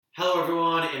Hello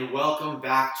everyone and welcome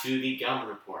back to the Gelman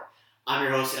Report. I'm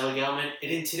your host, Gelman, and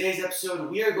in today's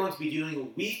episode we are going to be doing a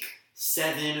Week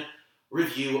 7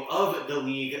 review of the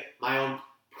league, my own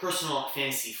personal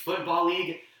fantasy football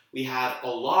league. We have a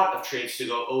lot of trades to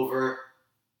go over,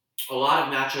 a lot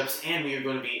of matchups, and we are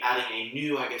going to be adding a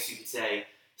new, I guess you could say,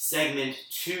 segment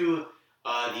to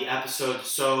the episode.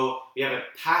 So we have a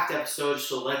packed episode,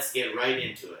 so let's get right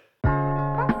into it.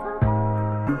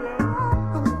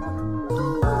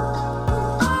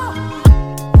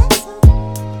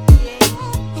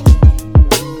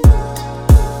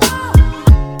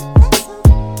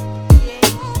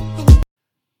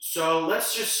 So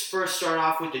let's just first start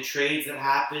off with the trades that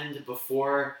happened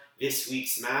before this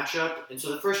week's matchup. And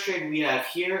so the first trade we have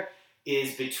here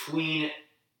is between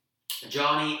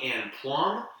Johnny and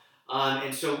Plum.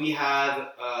 And so we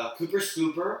have Cooper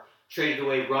Scooper traded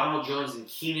away Ronald Jones and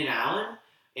Keenan Allen,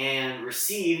 and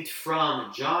received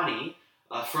from Johnny,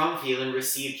 from Thielen,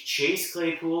 received Chase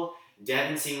Claypool,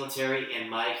 Devin Singletary, and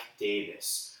Mike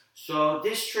Davis. So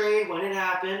this trade, when it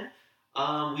happened,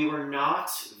 we were not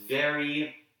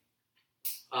very...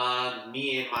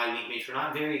 me and my league mates were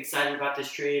not very excited about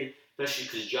this trade, especially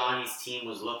because Johnny's team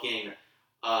was looking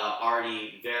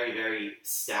already very, very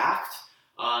stacked.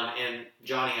 And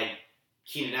Johnny had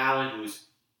Keenan Allen, who's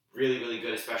really, really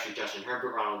good, especially Justin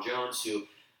Herbert, Ronald Jones, who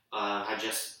had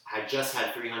just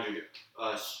had 300,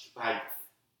 had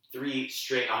 3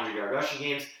 straight 100-yard rushing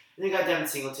games. And they got Devin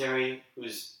Singletary,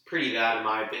 who's pretty bad in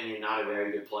my opinion, not a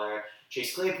very good player.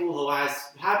 Chase Claypool, who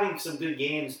has having some good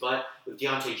games, but with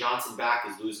Deontay Johnson back,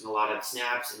 is losing a lot of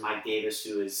snaps, and Mike Davis,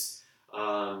 who is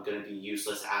going to be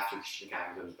useless after Christian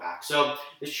McCaffrey comes back. So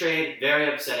this trade,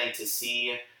 very upsetting to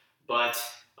see, but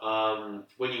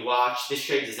when you watch, this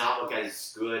trade does not look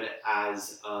as good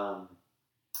as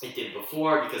it did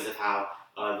before because of how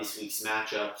this week's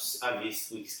matchups, this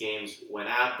week's games went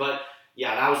out. But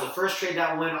yeah, that was the first trade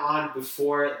that went on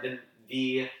before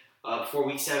before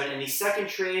Week 7, and the second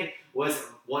trade was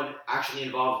one actually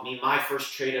involved me, my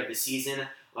first trade of the season,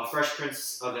 Fresh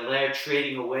Prince of Bel-Air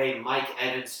trading away Mike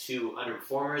Evans to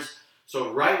underperformers.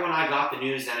 So right when I got the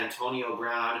news that Antonio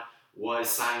Brown was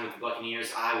signing with the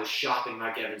Buccaneers, I was shopping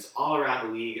Mike Evans all around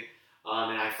the league,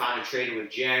 and I found a trade with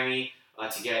Jeremy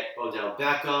to get Odell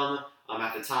Beckham.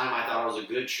 At the time, I thought it was a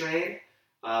good trade,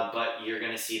 but you're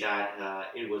going to see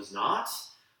that it was not.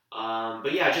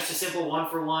 But yeah, just a simple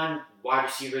 1-for-1 wide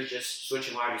receivers, just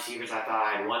switching wide receivers. I thought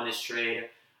I had won this trade.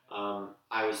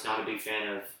 I was not a big fan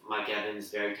of Mike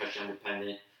Evans, very touchdown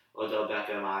dependent. Odell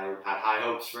Beckham, I had high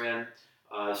hopes for him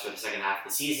for the second half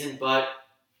of the season, but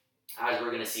as we're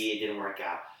going to see, it didn't work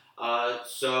out.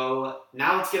 So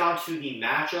now let's get on to the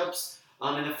matchups.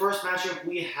 In the first matchup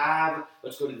we have,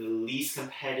 let's go to the least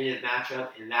competitive matchup,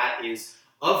 and that is,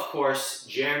 of course,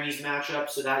 Jeremy's matchup.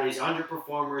 So that is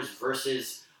underperformers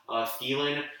versus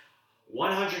Thielen,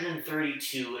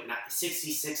 132,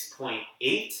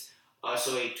 66.8.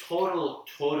 So a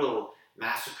total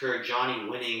massacre. Johnny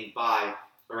winning by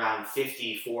around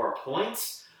 54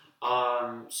 points.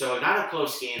 So not a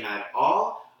close game at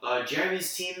all.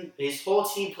 Jeremy's team, his whole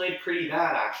team played pretty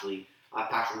bad actually.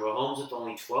 Patrick Mahomes with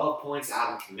only 12 points.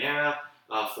 Alvin Kamara,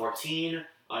 14.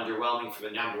 Underwhelming for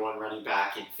the number 1 running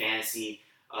back in fantasy.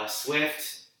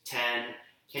 Swift, 10.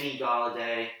 Kenny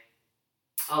Galladay,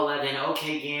 11.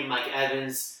 Okay game. Mike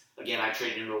Evans, again, I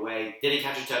traded him away. Didn't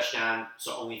catch a touchdown,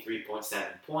 so only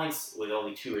 3.7 points with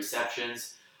only 2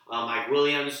 receptions. Mike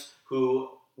Williams, who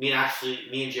me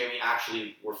and Jeremy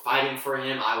actually were fighting for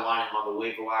him. I wanted him on the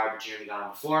waiver wire, but Jeremy got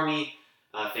him before me.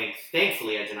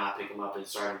 Thankfully, I did not pick him up and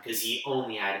start him because he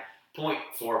only had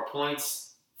 0.4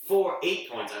 points, 8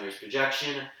 points under his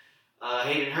projection.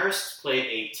 Hayden Hurst played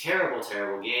a terrible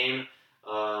game,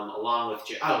 along with...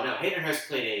 Hayden Hurst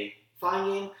played a fine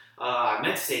game. I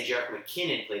meant to say Jerick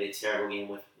McKinnon played a terrible game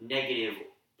with negative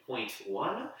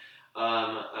 0.1.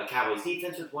 Cowboys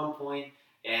defense with 1 point,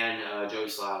 and Joey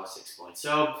Slaughter with 6 points.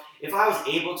 So if I was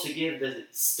able to give the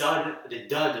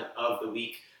dud of the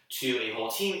week to a whole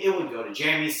team, it would go to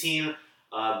Jeremy's team,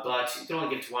 but you can only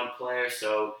give it to one player,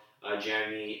 so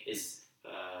Jeremy is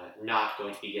not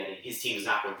going to be getting, his team is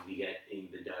not going to be getting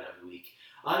the dud of the week.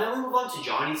 Then we move on to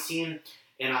Johnny's team,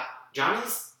 and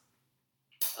Johnny's,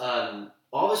 all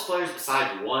of his players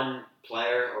besides one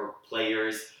player or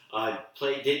players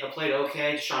played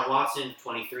okay. Deshaun Watson,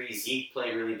 23. Zeke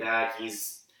played really bad.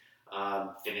 He's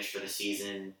finished for the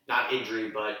season. Not injury,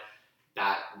 but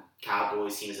that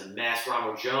Cowboys team is a mess.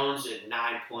 Ronald Jones at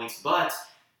 9 points, but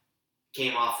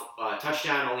came off a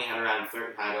touchdown. Only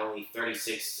had only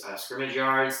 36 scrimmage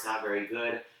yards. Not very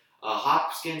good.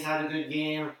 Hopkins had a good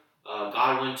game.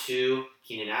 Godwin 2.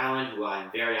 Keenan Allen, who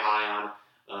I'm very high on.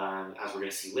 as we're going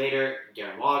to see later.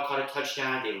 Darren Waller caught a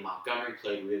touchdown. David Montgomery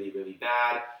played really, really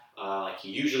bad, like he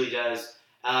usually does.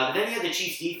 But then you had the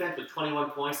Chiefs defense with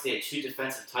 21 points. They had 2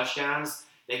 defensive touchdowns.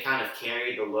 They kind of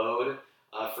carried the load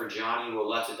for Johnny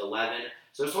Willett with 11.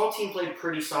 So his whole team played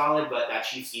pretty solid, but that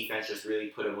Chiefs defense just really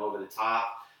put him over the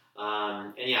top.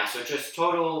 So just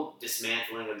total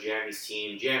dismantling of Jeremy's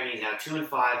team. Jeremy is now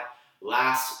 2-5,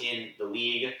 last in the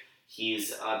league.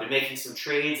 He's been making some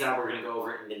trades that we're going to go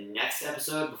over in the next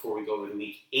episode before we go over the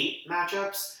Week 8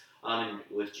 matchups.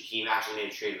 He actually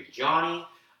made a trade with Johnny,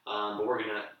 but we're going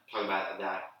to talk about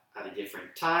that at a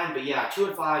different time. But yeah,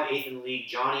 2-5, 8th in the league.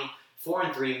 Johnny,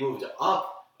 4-3, moved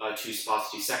up 2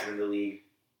 spots to 2nd in the league.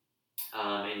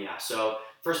 So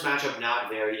first matchup, not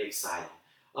very exciting.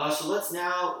 So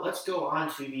let's go on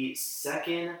to the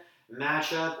second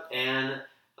matchup, and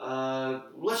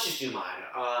let's just do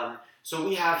mine. So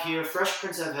we have here Fresh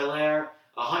Prince of Bel-Air,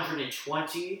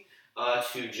 120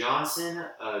 to Johnson,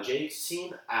 Jake's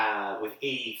team, with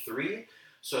 83.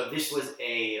 So this was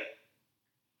a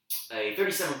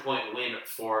 37-point win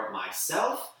for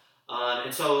myself.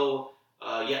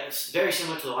 It's very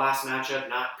similar to the last matchup,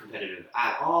 not competitive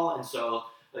at all. And so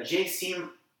Jake's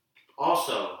team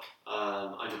also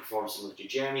underperformed similar to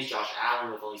Jeremy's. Josh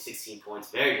Allen with only 16 points,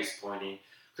 very disappointing.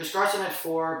 Chris Carson had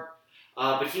 4,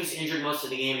 but he was injured most of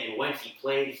the game, and when he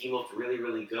played, he looked really,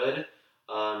 really good.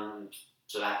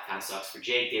 So that kind of sucks for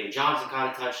Jake. David Johnson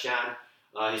caught a touchdown.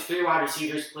 His 3 wide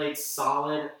receivers played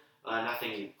solid,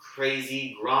 nothing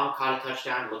crazy. Gronk caught a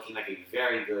touchdown, looking like a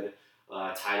very good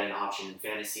tight end option in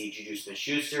fantasy. Juju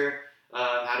Smith-Schuster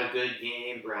had a good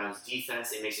game. Browns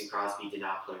defense and Mason Crosby did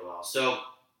not play well. So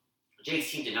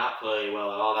Jake's team did not play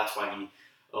well at all. That's why he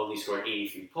only scored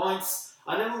 83 points.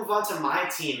 Then move on to my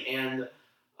team, and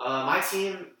my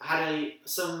team had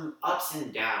some ups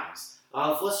and downs.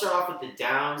 Let's start off with the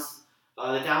downs.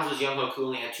 The downs was Young Ho Koo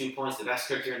only had 2 points, the best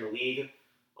kicker in the league.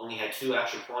 Only had 2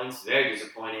 extra points, very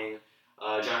disappointing.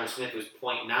 Jonnu Smith was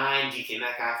 0.9, DK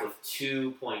Metcalf with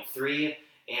 2.3,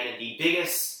 and the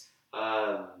biggest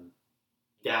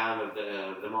down of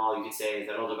them all, you could say, is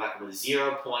that Odell Beckham with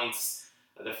 0 points.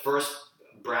 The first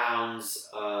Browns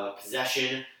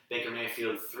possession, Baker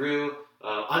Mayfield underthrew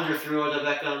Odell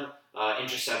Beckham,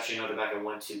 interception. Odell Beckham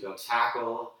went to go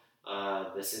tackle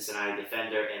the Cincinnati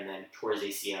defender and then tore his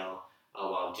ACL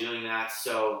while doing that.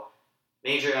 So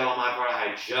major L on my part.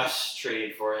 I just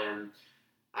traded for him.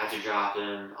 I had to drop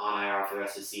him on IR for the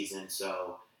rest of the season.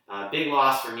 So big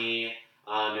loss for me.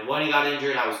 And when he got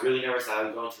injured, I was really nervous that I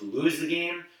was going to lose the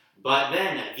game. But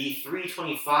then the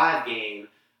 3:25 game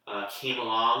came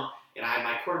along, and I had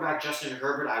my quarterback, Justin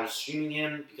Herbert. I was streaming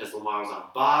him because Lamar was on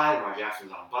bye, Lamar Jackson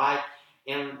was on bye,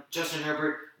 and Justin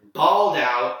Herbert balled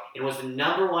out and was the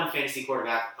 #1 fantasy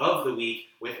quarterback of the week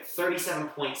with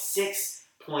 37.6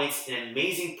 points, an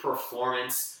amazing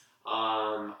performance.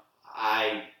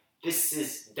 This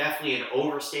is definitely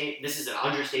this is an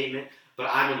understatement, but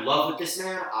I'm in love with this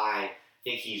man. I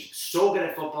think he's so good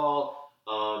at football.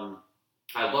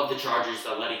 I love the Chargers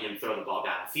letting him throw the ball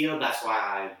down the field. That's why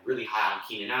I'm really high on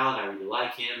Keenan Allen. I really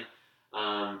like him.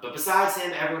 But besides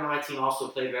him, everyone on my team also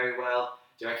played very well.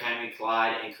 Derrick Henry,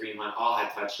 Clyde, and Kareem Hunt all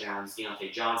had touchdowns.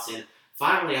 Deontay Johnson,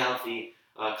 finally healthy,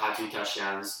 caught 2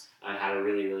 touchdowns and had a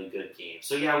really, really good game.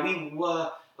 So yeah, we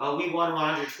won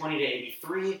 120 to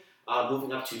 83,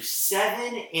 moving up to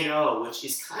 7-0, which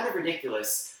is kind of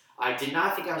ridiculous. I did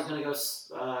not think I was going to go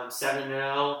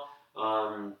 7-0.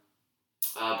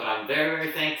 But I'm very,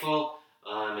 very thankful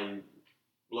and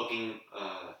looking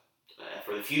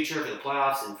for the future, for the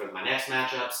playoffs, and for my next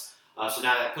matchups. So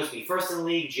now that puts me first in the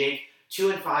league. Jake,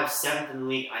 2-5, 7th in the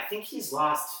league. I think he's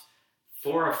lost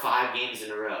 4 or 5 games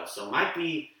in a row. So might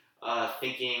be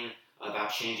thinking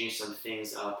about changing some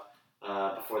things up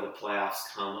before the playoffs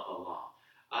come along.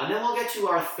 And then we'll get to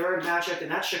our third matchup, and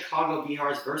that's Chicago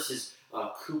Bears versus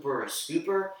Cooper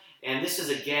Scooper. And this is,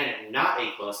 again, not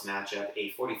a close matchup,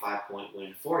 a 45-point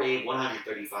win for a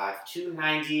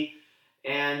 135-90.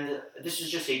 And this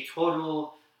is just a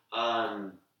total,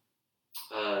 it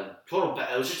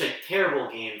was just a terrible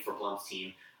game for Blum's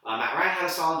team. Matt Ryan had a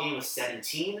solid game with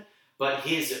 17, but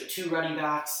his 2 running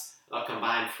backs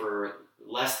combined for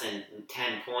less than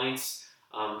 10 points.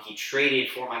 He traded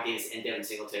for Mike Davis and Devin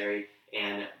Singletary,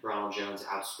 and Ronald Jones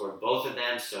outscored both of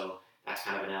them, so that's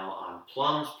kind of an L on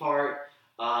Plum's part.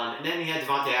 And then we had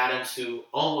Devontae Adams, who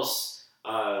almost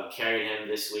carried him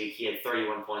this week. He had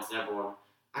 31 points, #1.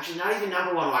 Actually, not even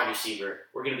 #1 wide receiver.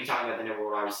 We're going to be talking about the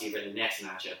 #1 wide receiver in the next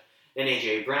matchup. Then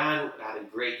A.J. Brown had a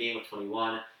great game with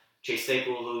 21. Chase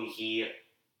Claypool, who he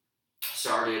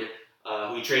started,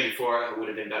 who he traded for, would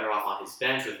have been better off on his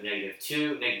bench with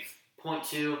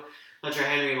 -0.2. Hunter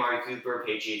Henry, Amari Cooper,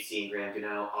 Patriots, and Graham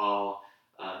Gano all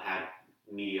had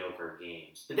mediocre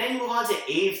games. But then you move on to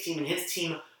Abe's team, and his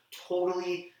team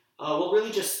totally,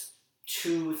 really just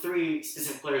 2-3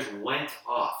 specific players went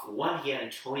off. One, he had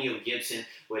Antonio Gibson,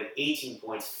 who had 18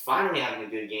 points, finally having a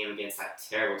good game against that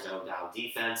terrible Dallas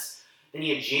defense. Then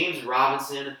he had James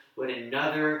Robinson, who had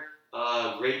another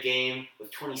great game with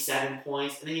 27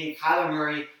 points. And then he had Kyler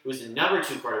Murray, who was the number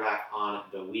 2 quarterback on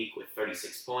the week with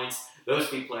 36 points. Those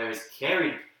 3 players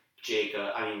carried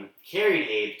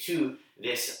Abe to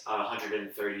this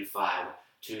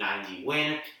 135-90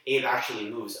 win. Abe actually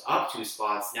moves up 2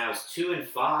 spots. Now it's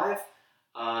 2-5.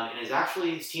 And his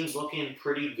team's looking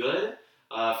pretty good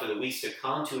for the weeks to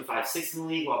come. 2-5, 6th in the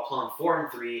league, while Plum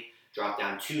 4-3 dropped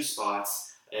down 2 spots,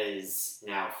 is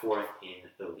now 4th in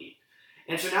the league.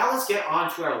 And so now let's get on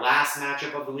to our last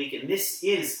matchup of the week, and this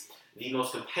is the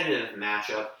most competitive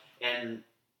matchup, and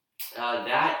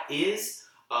that is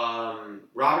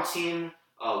Robert's team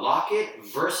Lockett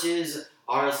versus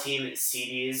Ara's team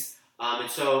CDs. And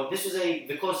so this was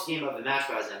the closest game of the match,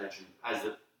 but as I mentioned, as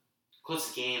the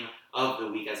closest game of the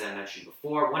week, as I mentioned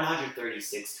before,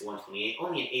 136-128,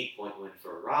 only an 8-point win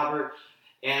for Robert.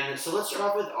 And so let's start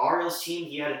off with Ariel's team.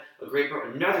 He had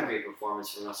another great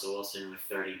performance from Russell Wilson with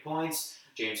 30 points.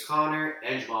 James Conner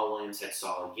and Jamal Williams had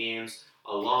solid games,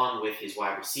 along with his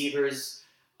wide receivers.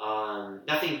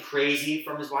 Nothing crazy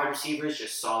from his wide receivers,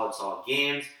 just solid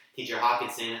games. T.J.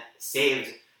 Hawkinson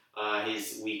saved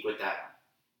his week with that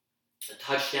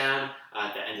touchdown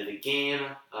at the end of the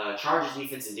game. Chargers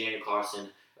defense and Daniel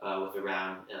Carlson with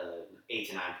around 8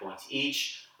 to 9 points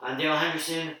each. Dale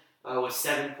Henderson with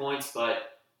 7 points, but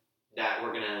that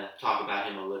we're going to talk about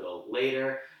him a little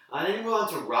later. Then we go on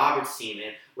to Robert's team,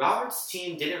 and Robert's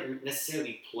team didn't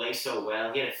necessarily play so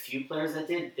well. He had a few players that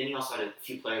did. Then he also had a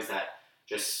few players that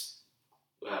just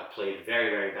played very,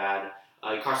 very bad.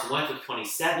 Carson Wentz with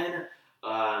 27,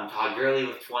 Todd Gurley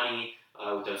with 20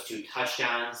 with those 2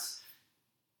 touchdowns.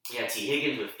 You had T.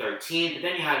 Higgins with 13, but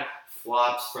then you had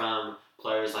flops from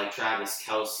players like Travis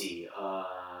Kelce,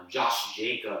 Josh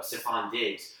Jacobs, Stephon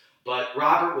Diggs. But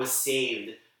Robert was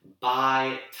saved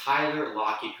by Tyler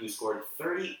Lockett, who scored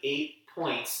 38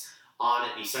 points on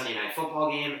the Sunday Night Football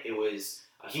game. It was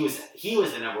he was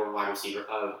the number 1 wide receiver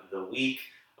of the week.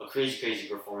 A crazy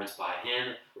performance by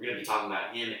him. We're going to be talking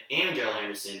about him and Gerald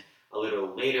Henderson a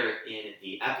little later in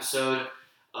the episode.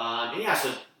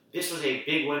 So this was a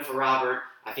big win for Robert.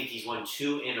 I think he's won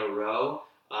 2 in a row.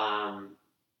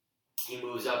 He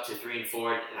moves up to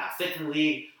 3-4 and now 5th in the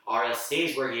league. RL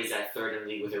stays where he is at 3rd in the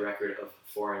league with a record of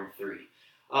 4-3.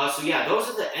 Those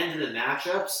are the end of the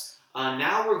matchups.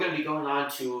 Now we're going to be going on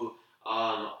to,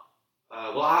 I'll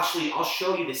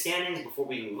show you the standings before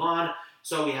we move on.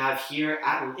 So we have here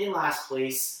in last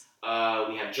place,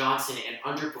 we have Johnson and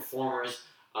underperformers,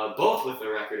 both with a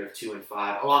record of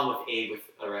 2-5, along with Abe with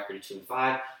a record of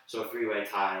 2-5. So a 3-way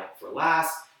tie for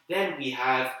last. Then we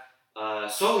have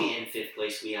solely in 5th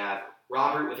place, we have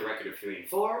Robert with a record of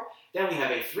 3-4. Then we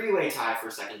have a 3-way tie for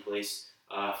 2nd place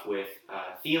with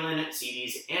Thielen,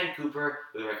 CDs, and Cooper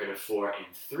with a record of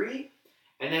 4-3.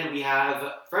 And then we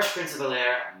have Fresh Prince of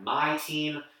Bel-Air, my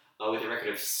team, with a record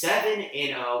of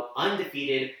 7-0,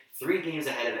 undefeated, 3 games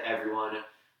ahead of everyone,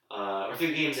 or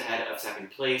 3 games ahead of 2nd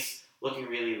place, looking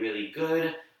really, really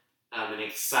good, and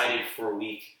excited for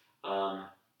week 8.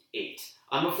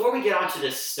 Before we get on to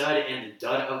the stud and the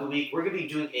dud of the week, we're going to be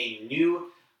doing a new,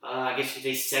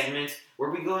 segment where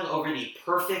we're going over the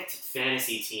perfect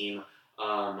fantasy team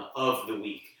of the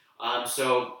week.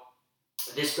 So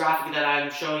this graphic that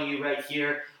I'm showing you right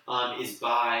here is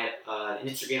by an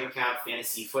Instagram account,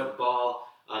 Fantasy Football,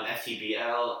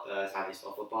 FTBL, is how they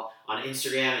spell football, on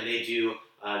Instagram, and they do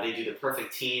the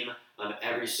perfect team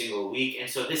every single week. And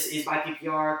so this is by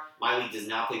PPR. My league does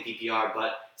not play PPR,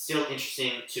 but still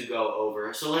interesting to go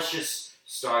over. So let's just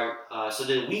start. So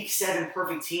the Week 7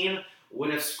 perfect team would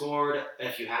have scored,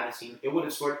 if you had a team, it would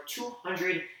have scored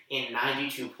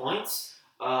 292 points.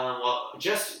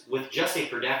 Just a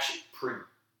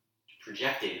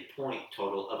projected point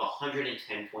total of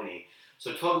 110.8.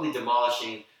 So totally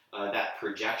demolishing that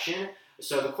projection.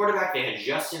 So the quarterback, they had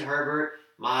Justin Herbert,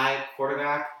 my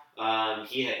quarterback.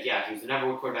 He was the number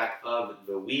 1 quarterback of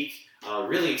the week.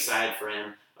 Really excited for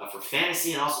him for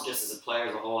fantasy and also just as a player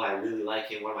as a whole. I really like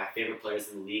him. One of my favorite players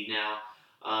in the league now.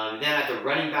 Then at the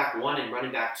running back 1 and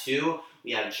running back 2, we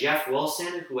have Jeff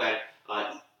Wilson, who had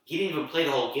he didn't even play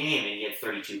the whole game, and he had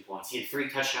 32 points. He had 3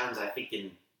 touchdowns, I think,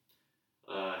 in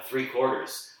 3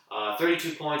 quarters.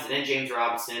 32 points, and then James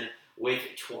Robinson with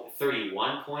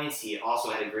 31 points. He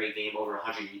also had a great game, over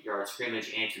 100 yards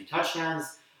scrimmage and 2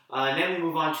 touchdowns. And then we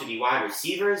move on to the wide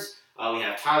receivers. We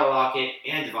have Tyler Lockett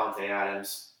and Devontae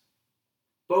Adams,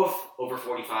 both over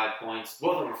 45 points,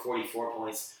 both over 44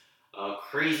 points.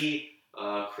 Crazy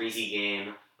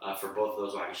game for both of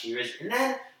those wide receivers. And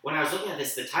then when I was looking at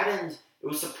this, the tight end, it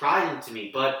was surprising to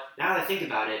me. But now that I think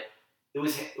about it, it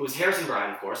was Harrison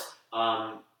Bryant, of course.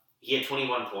 He had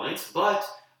 21 points, but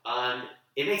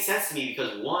it makes sense to me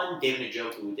because one, David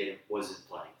Njoku wasn't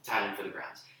playing, tight end for the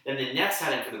Browns. Then the next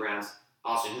tight end for the Browns,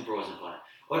 Austin Hooper, wasn't playing.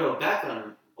 Odell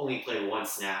Beckham only played one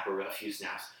snap or a few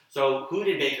snaps. So who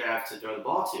did Baker have to throw the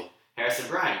ball to? Harrison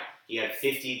Bryant. He had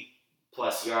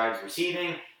 50-plus yards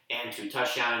receiving and 2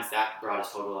 touchdowns. That brought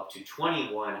his total up to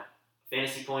 21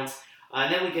 fantasy points.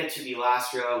 And then we get to the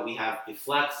last row. We have the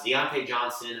flex. Deontay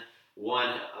Johnson,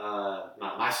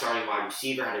 my starting wide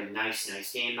receiver, had a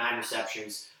nice game, 9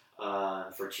 receptions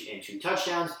and 2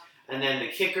 touchdowns. And then the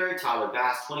kicker, Tyler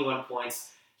Bass, 21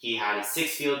 points. He had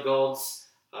 6 field goals.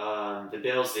 The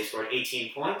Bills, they scored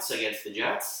 18 points against the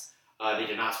Jets. They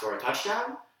did not score a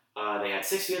touchdown. They had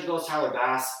 6 field goals. Tyler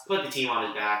Bass put the team on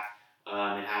his back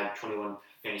and had 21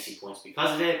 fantasy points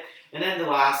because of it. And then the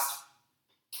last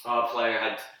player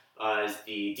had is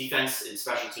the defense and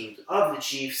special teams of the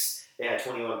Chiefs. They had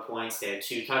 21 points. They had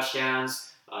 2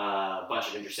 touchdowns, a bunch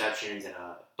of interceptions, and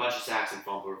a bunch of sacks and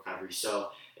fumble recoveries.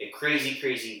 So a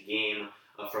crazy game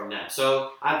from them.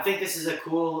 So I think this is a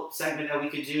cool segment that we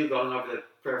could do, going over the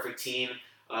perfect team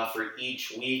for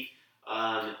each week.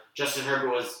 Justin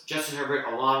Herbert,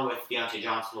 along with Deontay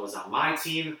Johnson, was on my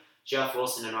team. Jeff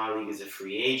Wilson in our league is a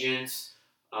free agent.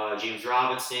 James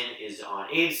Robinson is on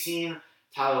Abe's team.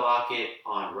 Tyler Lockett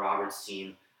on Robert's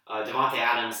team. Devontae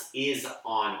Adams is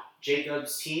on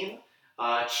Jacob's team.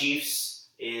 Chiefs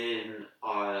is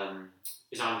on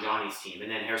Johnny's team.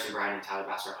 And then Harrison Bryant and Tyler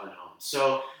Bass are unowned.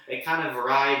 So a kind of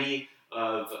variety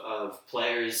of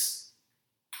players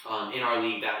in our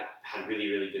league that had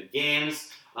really good games.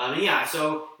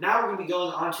 So now we're going to be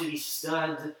going on to the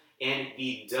stud and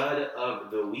the dud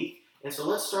of the week. And so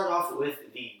let's start off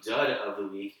with the dud of the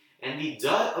week. And the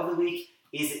dud of the week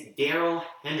is Darrell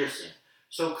Henderson.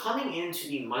 So coming into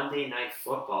the Monday Night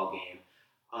Football game,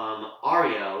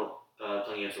 Ariel,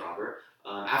 playing against Robert,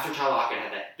 after Tyler Lockett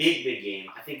had that big game,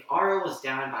 I think Ariel was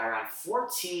down by around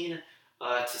 14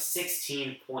 to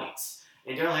 16 points.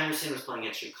 And Darrell Henderson was playing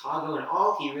against Chicago, and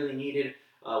all he really needed,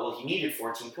 he needed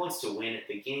 14 points to win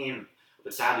the game.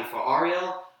 But sadly for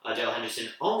Ariel, Darrell Henderson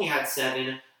only had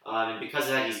 7, and because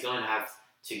of that, he's going to have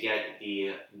to get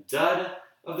the dud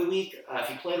of the week if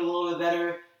he played a little bit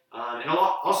better.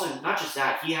 Also, not just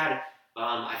that, he had,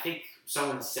 I think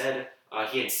someone said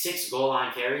he had 6 goal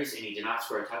line carries and he did not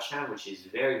score a touchdown, which is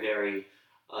very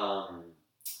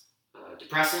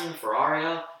depressing for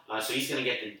Ariel. So he's going to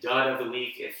get the dud of the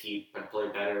week. If he had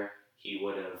played better, Ariel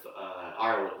would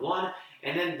have won.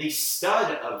 And then the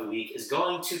stud of the week is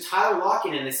going to Tyler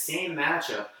Lockett in the same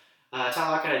matchup.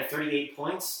 Tyler Lockett had 38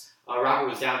 points. Robert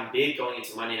was down big going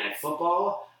into Monday Night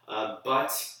Football,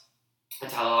 but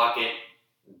Tyler Lockett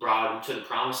brought him to the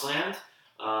promised land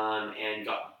and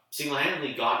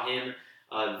single-handedly got him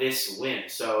this win.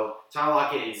 So Tyler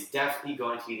Lockett is definitely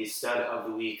going to be the stud of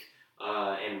the week.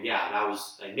 That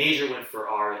was a major win for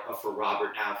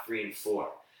Robert, now 3-4.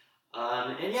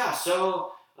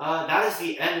 That is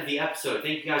the end of the episode.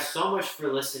 Thank you guys so much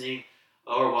for listening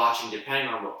or watching, depending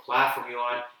on what platform you're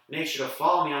on. Make sure to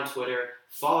follow me on Twitter,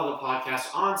 follow the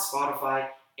podcast on Spotify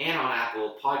and on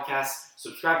Apple Podcasts.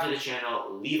 Subscribe to the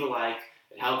channel, leave a like.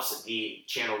 It helps the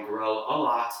channel grow a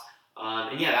lot.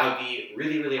 That would be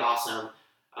really awesome.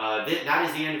 That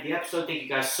is the end of the episode. Thank you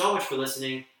guys so much for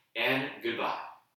listening, and goodbye.